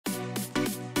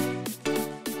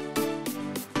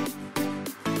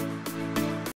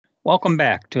Welcome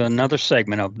back to another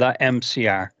segment of the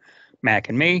MCR. Mac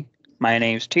and me. My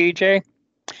name's TJ.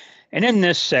 And in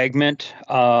this segment,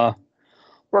 we're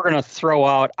going to throw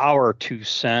out our 2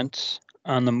 cents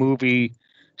on the movie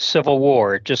Civil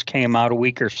War. It just came out a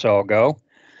week or so ago.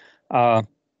 Uh,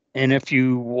 and if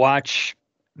you watch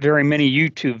very many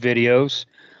YouTube videos,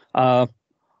 uh,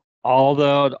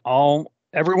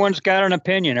 everyone's got an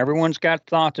opinion. Everyone's got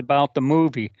thoughts about the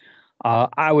movie.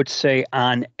 I would say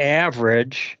on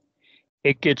average,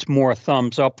 it gets more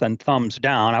thumbs up than thumbs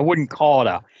down. I wouldn't call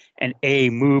it an A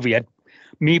movie.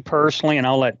 Me personally, and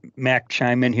I'll let Mac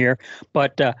chime in here,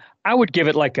 but I would give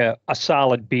it like a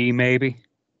solid B, maybe.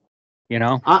 You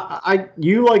know?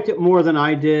 You liked it more than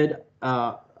I did.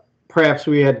 Perhaps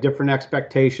we had different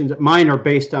expectations. Mine are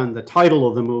based on the title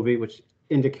of the movie, which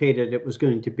indicated it was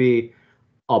going to be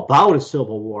about a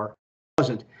civil war. It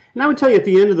wasn't. And I would tell you, at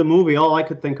the end of the movie, all I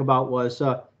could think about was,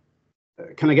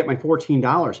 can I get my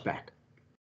 $14 back?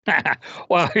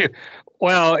 well,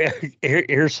 well,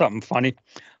 here's something funny.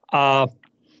 When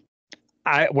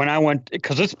I went,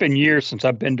 because it's been years since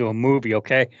I've been to a movie.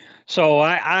 Okay, so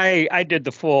I did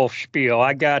the full spiel.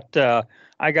 I got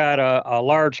a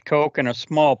large Coke and a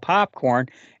small popcorn,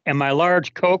 and my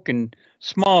large Coke and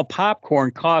small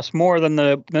popcorn cost more than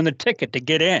the ticket to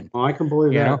get in. Oh, I can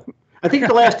believe that. Know? I think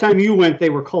the last time you went, they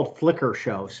were called flicker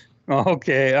shows.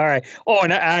 Okay, all right. Oh,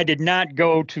 and I did not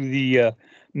go to the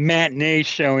matinee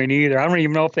showing either. I don't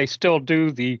even know if they still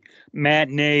do the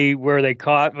matinee where they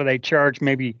charge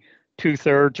maybe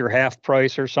 2/3 or half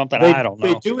price or something. I don't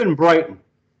know. They do in Brighton.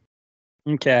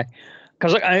 Okay,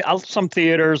 because some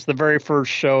theaters, the very first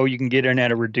show you can get in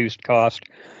at a reduced cost.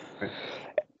 Right.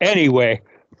 Anyway,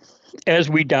 as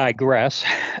we digress,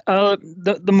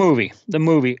 the movie.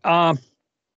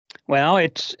 Well,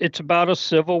 it's about a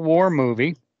Civil War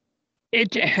movie.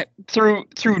 It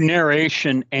through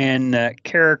narration and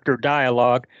character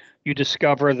dialogue, you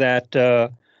discover that the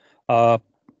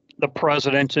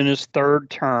president's in his third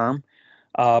term,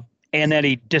 and that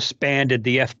he disbanded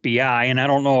the FBI. And I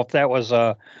don't know if that was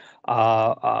a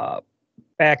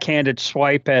backhanded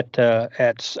swipe at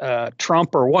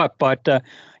Trump or what, but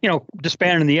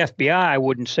disbanding the FBI, I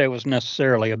wouldn't say was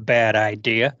necessarily a bad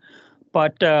idea.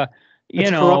 But it's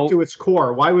corrupt to its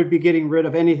core. Why would be getting rid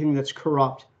of anything that's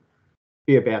corrupt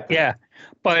be a bad thing? Yeah,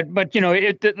 but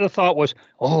the thought was,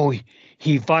 oh,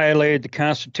 he violated the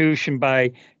Constitution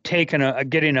by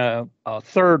getting a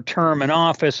third term in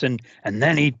office, and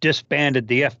then he disbanded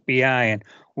the FBI, and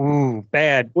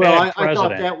bad president. I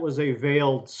thought that was a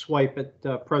veiled swipe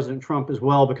at President Trump as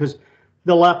well, because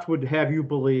the left would have you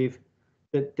believe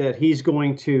that he's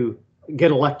going to get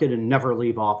elected and never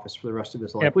leave office for the rest of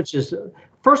his life, which is,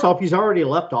 first off, he's already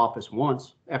left office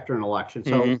once after an election,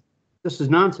 so this is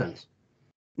nonsense.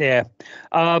 Yeah.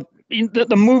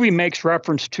 The movie makes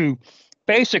reference to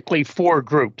basically four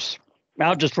groups.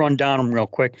 I'll just run down them real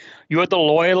quick. You had the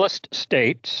Loyalist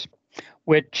states,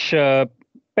 which I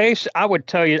would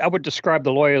describe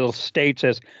the Loyalist states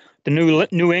as the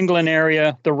New England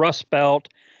area, the Rust Belt,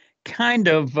 kind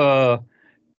of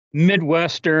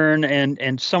Midwestern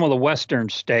and some of the Western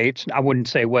states. I wouldn't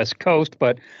say West Coast,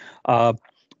 but so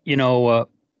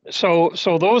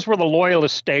those were the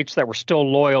Loyalist states that were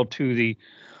still loyal to the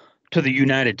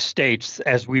United States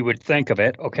as we would think of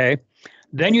it. Okay.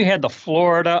 Then you had the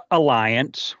Florida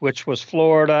Alliance, which was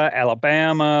Florida,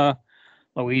 Alabama,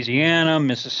 Louisiana,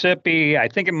 Mississippi. I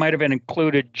think it might have been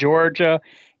included Georgia,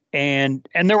 and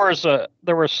there was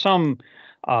some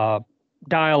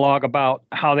dialogue about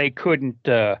how they couldn't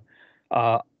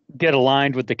get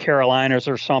aligned with the Carolinas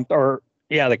or something,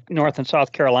 the North and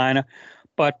South Carolina.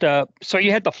 But so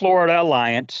you had the Florida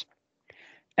Alliance,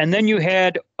 and then you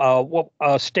had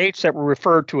states that were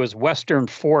referred to as Western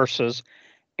Forces,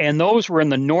 and those were in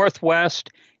the Northwest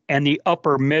and the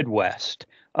Upper Midwest.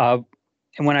 And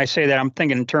when I say that, I'm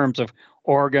thinking in terms of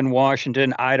Oregon,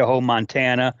 Washington, Idaho,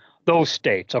 Montana, those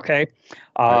states. Okay.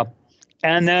 Right.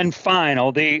 And then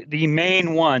the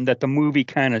main one that the movie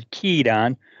kind of keyed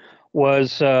on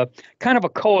was kind of a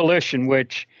coalition,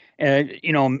 which,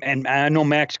 and I know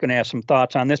Mac's going to have some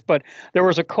thoughts on this, but there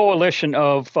was a coalition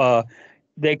of,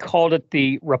 they called it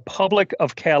the Republic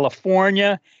of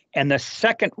California and the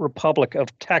Second Republic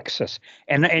of Texas.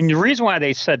 And the reason why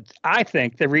they said,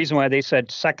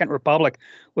 Second Republic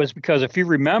was because if you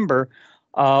remember,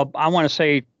 I want to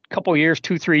say a couple of years,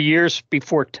 2-3 years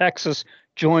before Texas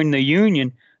joined the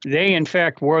Union, they in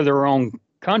fact were their own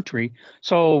country.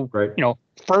 So, right.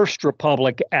 First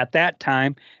Republic at that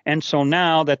time. And so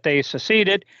now that they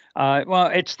seceded,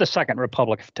 it's the Second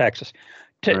Republic of Texas.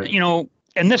 Right.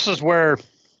 And this is where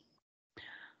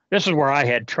I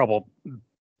had trouble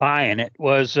buying it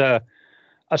was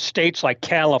states like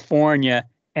California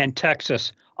and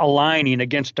Texas aligning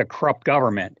against a corrupt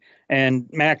government. And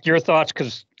Mac, your thoughts?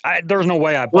 Because there's no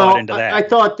way I bought into that. I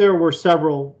thought there were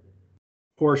several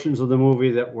portions of the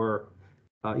movie that were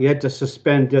you had to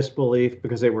suspend disbelief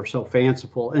because they were so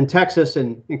fanciful. And Texas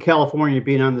and California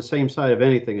being on the same side of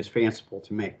anything is fanciful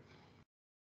to me.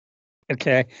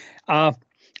 Okay. So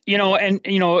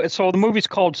the movie's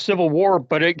called Civil War,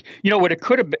 but it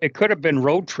could have been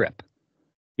Road Trip,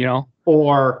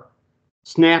 or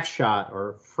Snapshot,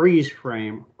 or Freeze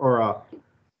Frame, or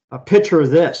a picture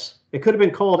of this. It could have been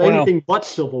called anything but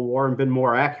Civil War and been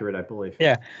more accurate, I believe.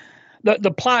 Yeah.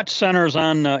 The plot centers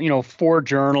on four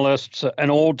journalists, an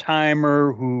old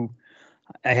timer who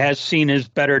has seen his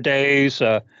better days,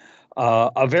 a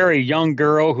very young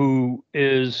girl who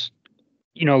is,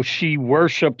 she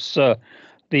worships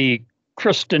the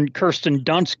Kirsten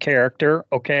Dunst character.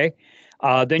 Okay,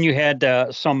 then you had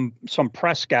some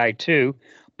press guy too,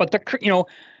 but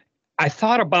I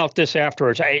thought about this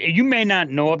afterwards. You may not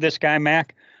know of this guy,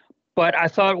 Mac, but I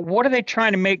thought, what are they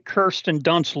trying to make Kirsten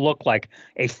Dunst look like?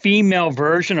 A female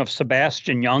version of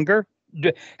Sebastian Younger?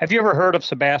 Have you ever heard of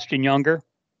Sebastian Younger?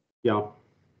 Yeah.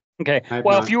 Okay.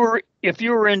 Well, if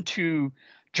you were into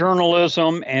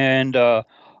journalism and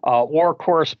war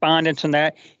correspondence and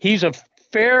that, he's a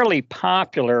fairly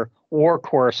popular war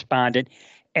correspondent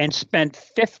and spent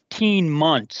 15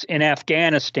 months in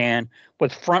Afghanistan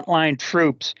with frontline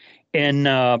troops in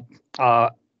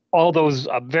all those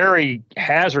very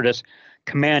hazardous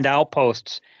command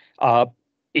outposts.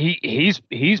 He's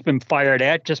been fired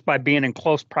at just by being in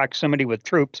close proximity with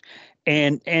troops,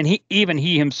 and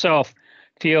he himself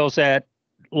feels that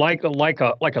like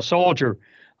a soldier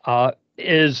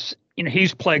is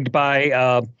he's plagued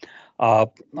by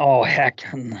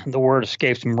the word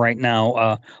escapes him right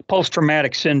now,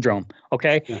 post-traumatic syndrome.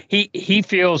 Okay. Yeah. He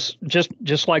feels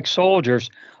just like soldiers.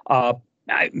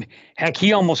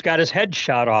 He almost got his head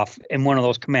shot off in one of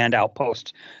those command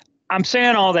outposts. I'm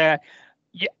saying all that.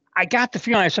 I got the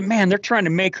feeling, I said, man, they're trying to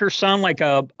make her sound like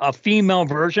a female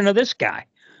version of this guy.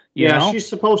 You know? She's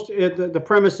supposed to, the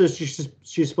premise is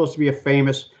she's supposed to be a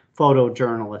famous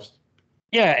photojournalist.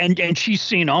 Yeah, and she's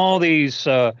seen all these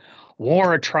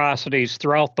war atrocities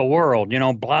throughout the world,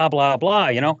 blah, blah,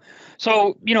 blah,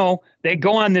 So, they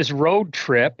go on this road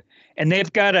trip, and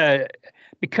they've got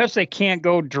because they can't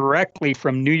go directly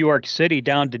from New York City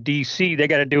down to D.C., they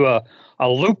got to do a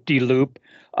loop-de-loop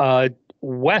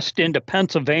west into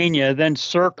Pennsylvania, then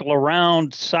circle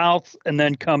around south, and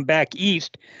then come back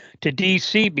east to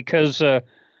D.C. because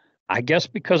I guess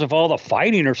because of all the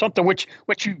fighting or something, which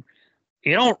you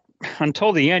don't,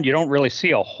 until the end, you don't really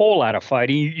see a whole lot of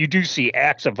fighting. You do see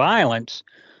acts of violence,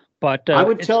 but I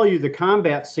would tell you the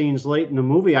combat scenes late in the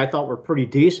movie I thought were pretty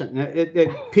decent.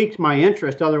 It piqued my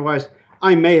interest. Otherwise,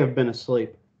 I may have been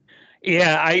asleep.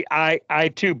 Yeah, I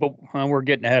too, but we're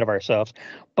getting ahead of ourselves.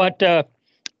 But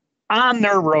on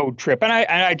their road trip, and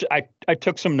I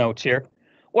took some notes here.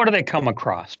 What do they come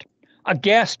across? A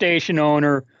gas station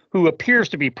owner who appears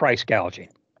to be price gouging.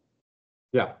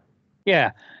 Yeah.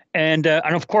 Yeah. And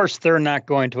of course, they're not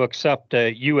going to accept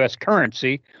U.S.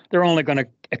 currency. They're only going to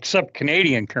accept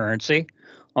Canadian currency.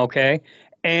 Okay.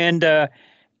 And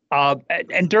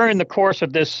during the course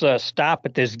of this stop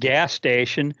at this gas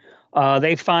station,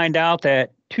 they find out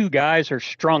that two guys are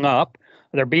strung up.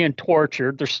 They're being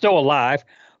tortured. They're still alive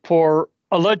for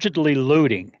allegedly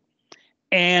looting.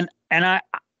 And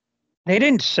they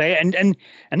didn't say, and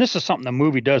this is something the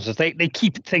movie does, is they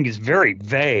keep things very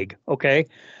vague. Okay.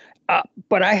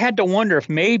 But I had to wonder if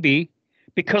maybe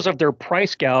because of their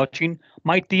price gouging,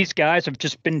 might these guys have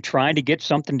just been trying to get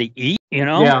something to eat,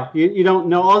 Yeah, you don't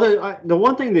know. The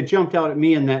one thing that jumped out at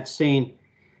me in that scene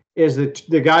is that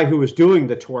the guy who was doing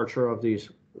the torture of these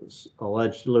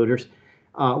alleged looters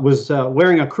was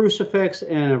wearing a crucifix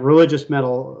and a religious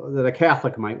medal that a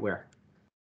Catholic might wear.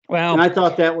 Well, and I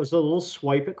thought that was a little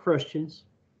swipe at Christians.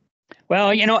 Well,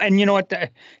 and you know what?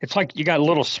 It's like you got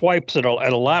little swipes at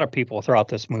a lot of people throughout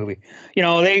this movie.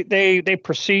 They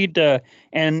proceed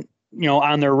and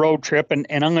on their road trip, and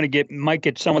I'm going to might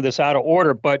get some of this out of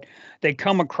order, but they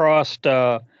come across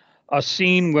a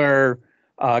scene where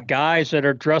guys that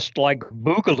are dressed like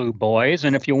Boogaloo Boys,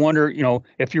 and if you wonder,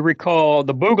 if you recall,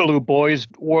 the Boogaloo Boys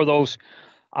wore those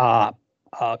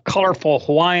colorful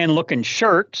Hawaiian-looking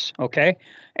shirts, okay.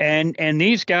 And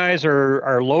these guys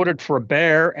are loaded for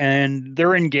bear, and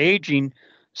they're engaging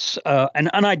an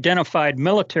unidentified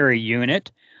military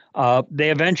unit.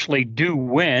 They eventually do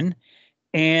win,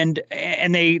 and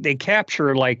they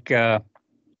capture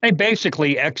they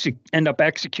basically end up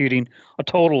executing a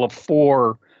total of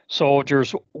 4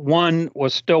 soldiers. One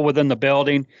was still within the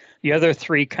building. The other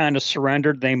three kind of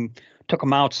surrendered. They took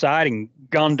them outside and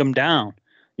gunned them down.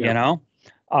 Yeah. You know,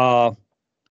 uh,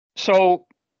 so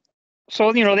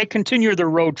they continue their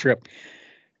road trip.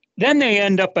 Then they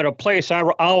end up at a place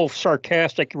I'll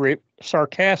sarcastically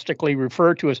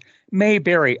refer to as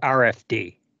Mayberry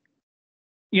RFD.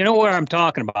 You know what I'm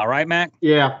talking about, right, Mac?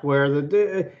 Yeah, where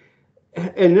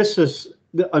and this is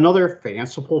another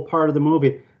fanciful part of the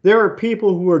movie. There are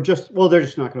people who are they're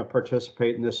just not going to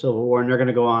participate in this Civil War, and they're going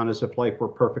to go on as if life were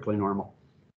perfectly normal.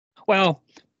 Well,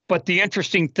 but the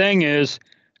interesting thing is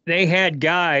they had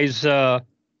guys up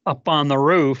on the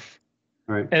roof,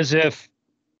 right, as if,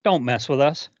 don't mess with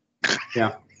us.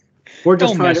 Yeah. We're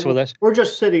just don't mess with us. We're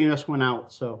just sitting this one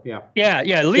out. So, yeah. Yeah.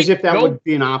 As if that would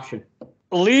be an option.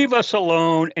 Leave us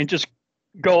alone and just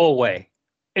go away.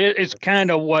 It's kind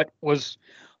of what was,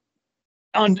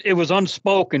 it was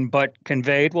unspoken but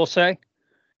conveyed, we'll say.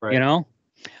 Right. You know?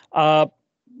 And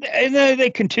they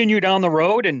continue down the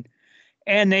road and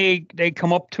they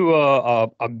come up to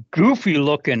a goofy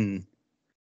looking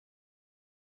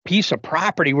piece of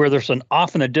property where there's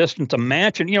off in the distance a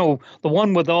mansion, the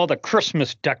one with all the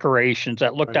Christmas decorations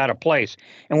that looked out of place.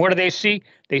 And what do they see?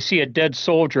 They see a dead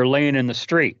soldier laying in the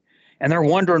street, and they're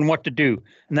wondering what to do.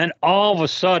 And then all of a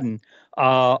sudden,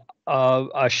 a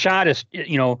shot is,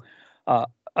 a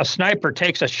sniper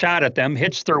takes a shot at them,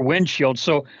 hits their windshield.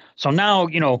 So now,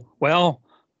 well,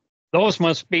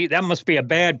 that must be a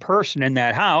bad person in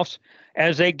that house.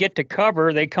 As they get to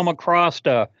cover, they come across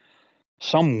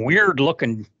some weird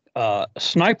looking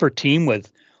sniper team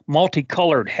with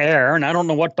multicolored hair. And I don't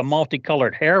know what the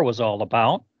multicolored hair was all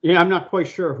about. Yeah, I'm not quite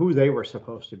sure who they were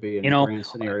supposed to be in the grand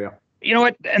scenario. You know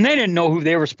what? And they didn't know who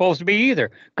they were supposed to be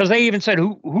either, because they even said,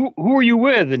 who are you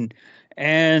with?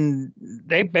 And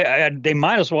they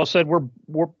might as well said,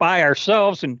 we're by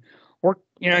ourselves. And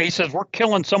he says, we're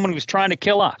killing someone who's trying to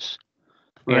kill us,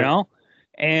 right.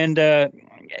 And in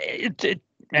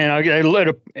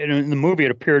the movie,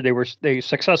 it appeared they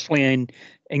successfully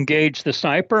engaged the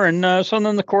sniper, and so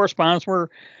then the correspondents were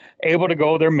able to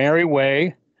go their merry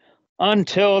way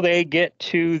until they get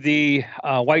to the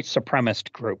white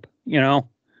supremacist group.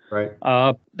 Right.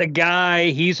 The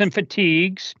guy, he's in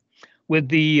fatigues with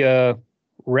the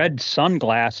red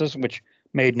sunglasses, which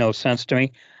made no sense to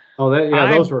me. Oh,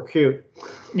 those were cute.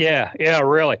 Yeah,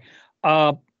 really.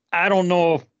 I don't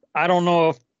know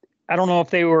if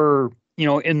they were,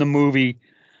 in the movie,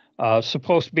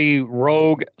 supposed to be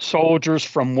rogue soldiers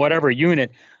from whatever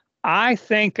unit. I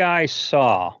think I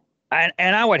saw,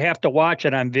 and I would have to watch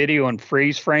it on video and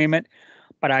freeze frame it,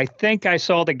 but I think I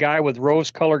saw the guy with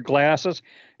rose-colored glasses.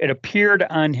 It appeared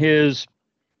on his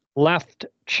left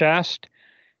chest.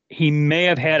 He may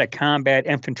have had a combat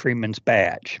infantryman's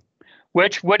badge,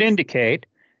 which would indicate,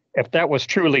 if that was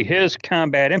truly his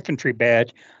combat infantry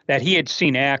badge, that he had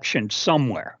seen action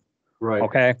somewhere. Right.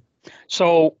 Okay.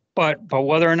 So, but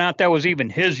whether or not that was even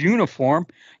his uniform,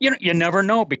 you never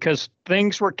know, because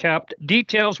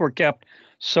details were kept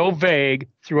so vague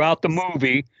throughout the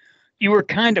movie. You were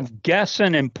kind of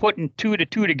guessing and putting two to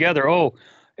two together. Oh,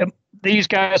 these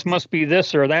guys must be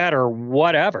this or that or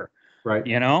whatever. Right.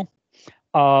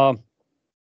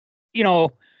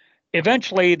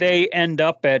 Eventually they end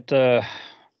up at, the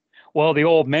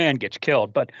old man gets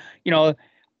killed, but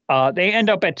they end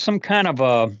up at some kind of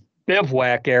a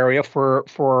bivouac area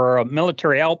for a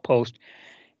military outpost.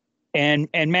 And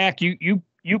Mac, you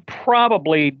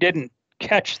probably didn't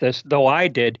catch this, though I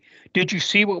did. Did you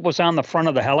see what was on the front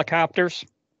of the helicopters?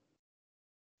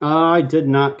 I did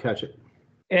not catch it.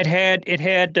 It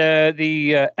had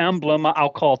the emblem, I'll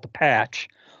call it the patch,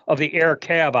 of the Air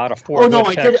Cav out of Fort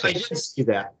Hood, Texas. I did see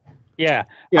that. Yeah,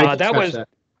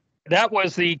 that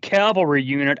was the cavalry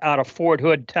unit out of Fort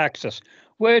Hood, Texas,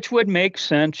 which would make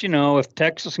sense, if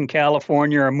Texas and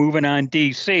California are moving on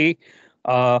D.C.,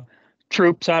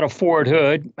 troops out of Fort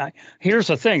Hood. Here's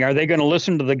the thing: are they going to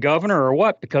listen to the governor or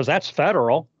what? Because that's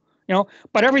federal,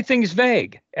 But everything's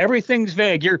vague. Everything's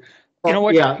vague. You know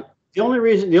what? Yeah. The only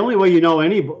way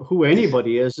who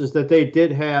anybody is that they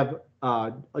did have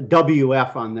a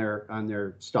WF on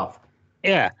their stuff.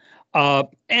 Yeah. And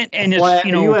it's a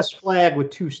U.S. flag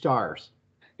with 2 stars.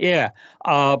 Yeah.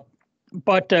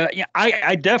 But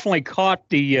I definitely caught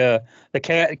the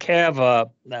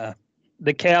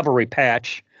cavalry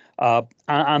patch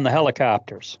on the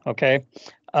helicopters. Okay.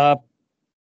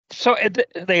 So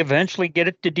they eventually get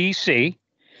it to D.C.,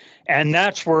 and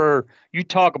that's where you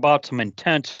talk about some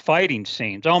intense fighting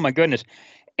scenes. Oh my goodness.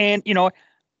 And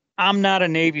I'm not a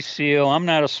Navy SEAL. I'm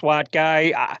not a SWAT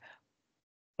guy.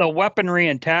 The weaponry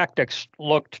and tactics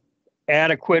looked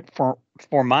adequate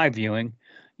for my viewing.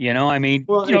 I mean,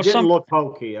 Well, you it know, didn't some look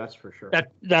hokey, that's for sure.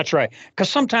 that's right. Because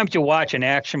sometimes you watch an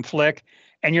action flick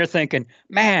and you're thinking,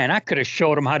 man, I could have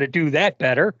showed them how to do that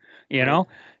better, you Right. know,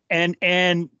 and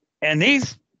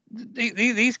these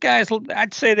guys,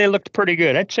 I'd say they looked pretty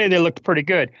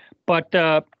good. But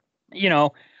you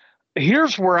know,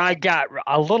 here's where I got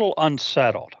a little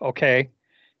unsettled. Okay,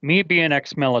 me being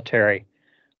ex-military,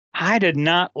 I did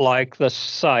not like the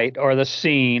sight or the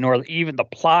scene or even the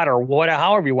plot or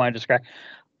however you want to describe.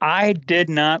 I did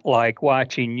not like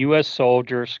watching U.S.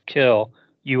 soldiers kill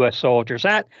U.S. soldiers.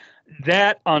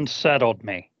 That unsettled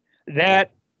me. Yeah.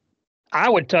 That I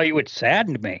would tell you, it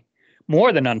saddened me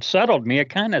more than unsettled me. It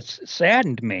kind of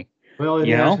saddened me. Well, it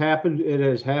You has know, happened. It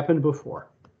has happened before.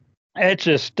 it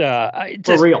just,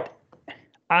 For real.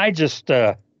 I just,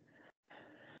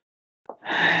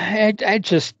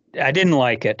 I didn't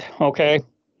like it. Okay,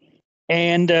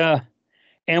 and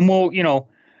and we'll,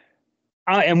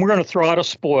 and we're going to throw out a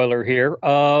spoiler here.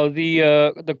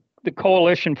 The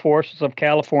coalition forces of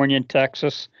California and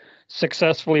Texas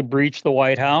successfully breached the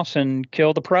White House and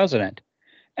killed the president.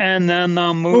 And then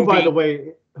the Who, by the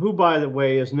movie,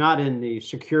 way, is not in the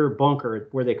secure bunker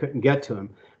where they couldn't get to him,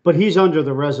 but he's under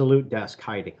the Resolute desk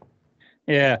hiding.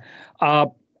 yeah, uh,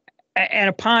 and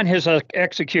upon his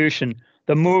execution,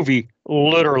 the movie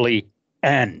literally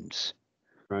ends.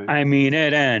 Right. I mean,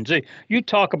 it ends. You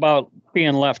talk about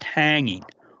being left hanging,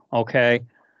 okay?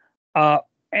 Uh,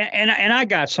 and I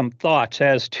got some thoughts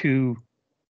as to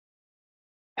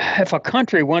if a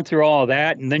country went through all of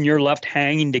that and then you're left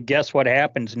hanging to guess what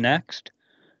happens next,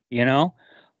 you know,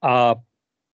 uh,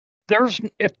 there's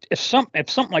if something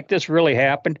like this really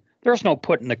happened, there's no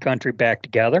putting the country back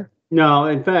together. No,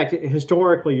 in fact,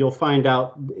 historically, you'll find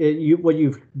out what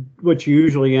you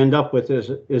usually end up with is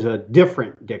a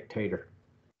different dictator,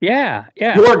 Yeah,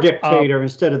 yeah, your uh, dictator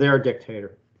instead of their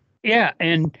dictator. yeah,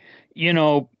 and you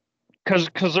know,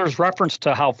 because there's reference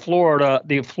to how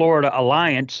the Florida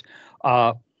Alliance,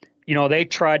 uh, they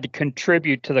tried to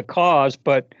contribute to the cause,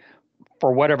 but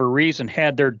for whatever reason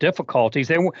had their difficulties.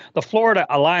 The Florida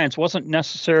Alliance wasn't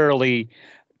necessarily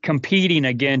competing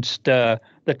against the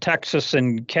Texas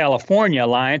and California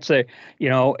alliance. It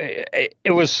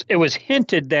was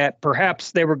hinted that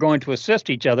perhaps they were going to assist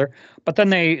each other, but then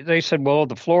they said, well,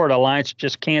 the Florida alliance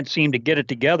just can't seem to get it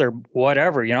together.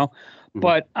 Whatever. Mhm.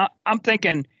 But I'm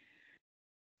thinking,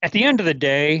 at the end of the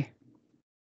day,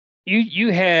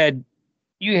 you had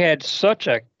such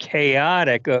a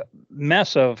chaotic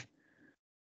mess of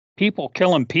people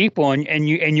killing people, and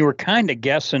you were kind of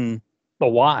guessing the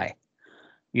why.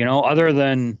 Other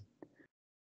than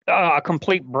a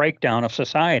complete breakdown of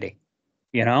society.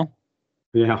 You know,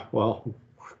 Yeah, well,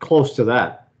 close to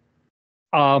that.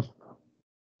 uh,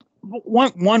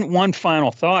 one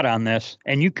final thought on this,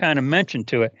 and you kind of mentioned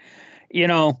to it. You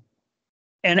know,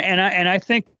 and I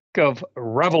think of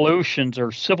revolutions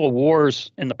or civil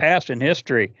wars in the past in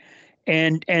history,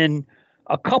 and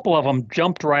a couple of them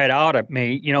jumped right out at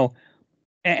me.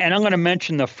 And I'm going to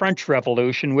mention the French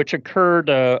Revolution, which occurred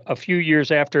a few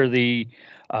years after the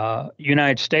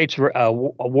United States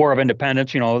War of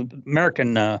Independence.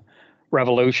 American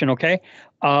Revolution. Okay,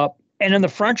 and in the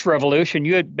French Revolution,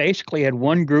 you had basically had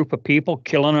one group of people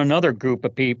killing another group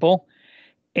of people,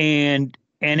 and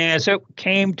as it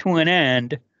came to an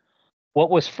end, what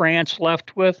was France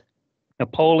left with?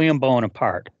 Napoleon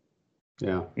Bonaparte.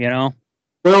 Yeah. You know,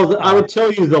 Well, I uh, would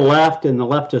tell you the left and the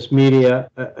leftist media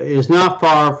is not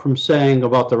far from saying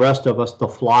about the rest of us, the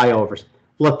flyovers.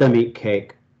 Let them eat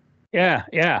cake. yeah,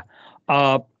 yeah.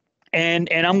 Uh, and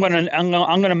I'm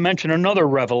gonna mention another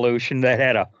revolution that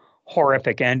had a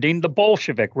horrific ending, the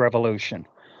Bolshevik Revolution.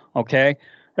 Okay,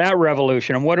 that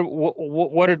revolution, and what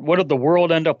did the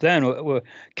world end up then?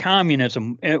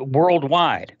 Communism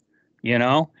worldwide, you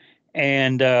know,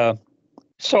 and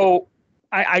so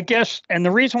I guess, and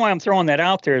the reason why I'm throwing that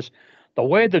out there is the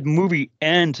way the movie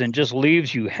ends and just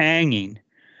leaves you hanging.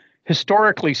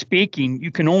 Historically speaking,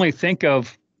 you can only think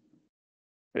of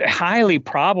highly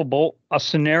probable a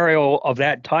scenario of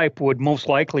that type would most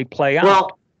likely play out.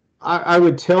 Well, I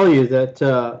would tell you that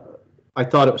I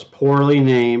thought it was poorly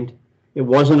named. It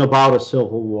wasn't about a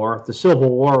civil war. The Civil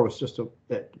War was just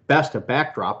at best a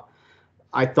backdrop.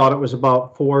 I thought it was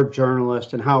about four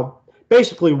journalists and how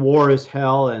basically war is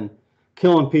hell and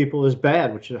killing people is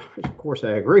bad, which of course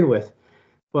I agree with.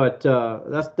 But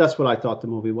that's what I thought the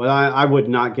movie was. I would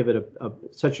not give it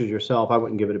such as yourself. I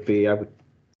wouldn't give it a B.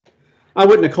 I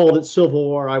wouldn't have called it Civil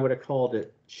War. I would have called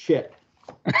it shit.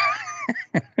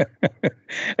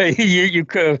 you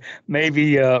could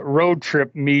maybe Road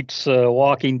Trip meets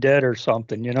Walking Dead or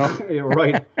something. You're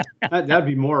right. That'd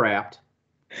be more apt.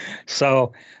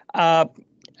 So, uh,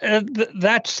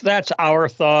 That's our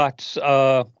thoughts.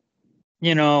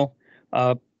 You know,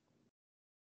 uh,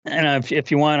 and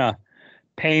if you want to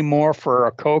pay more for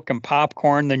a Coke and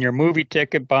popcorn than your movie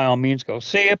ticket, by all means, go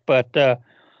see it. But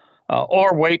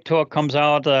or wait till it comes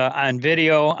out on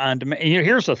video on demand.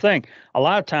 Here's the thing: a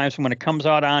lot of times when it comes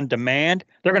out on demand,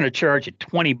 they're going to charge you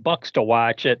 $20 to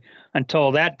watch it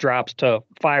until that drops to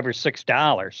 $5 or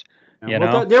 $6. Yeah,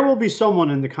 well, there will be someone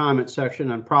in the comment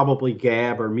section, and probably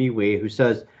Gab or MeWe, who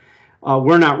says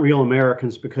we're not real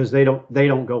Americans because they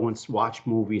don't go and watch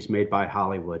movies made by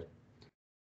Hollywood.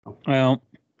 Well,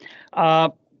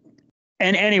 and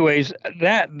anyways,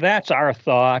 that's our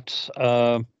thoughts.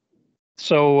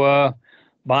 So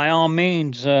by all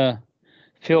means,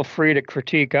 feel free to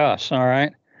critique us. All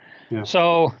right. Yeah.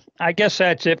 So I guess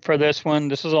that's it for this one.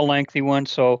 This is a lengthy one.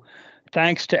 So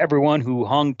thanks to everyone who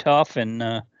hung tough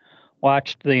and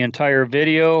watched the entire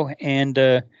video. And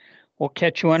we'll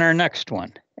catch you on our next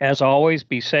one. As always,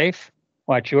 be safe,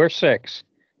 watch your six,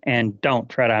 and don't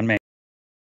tread on me.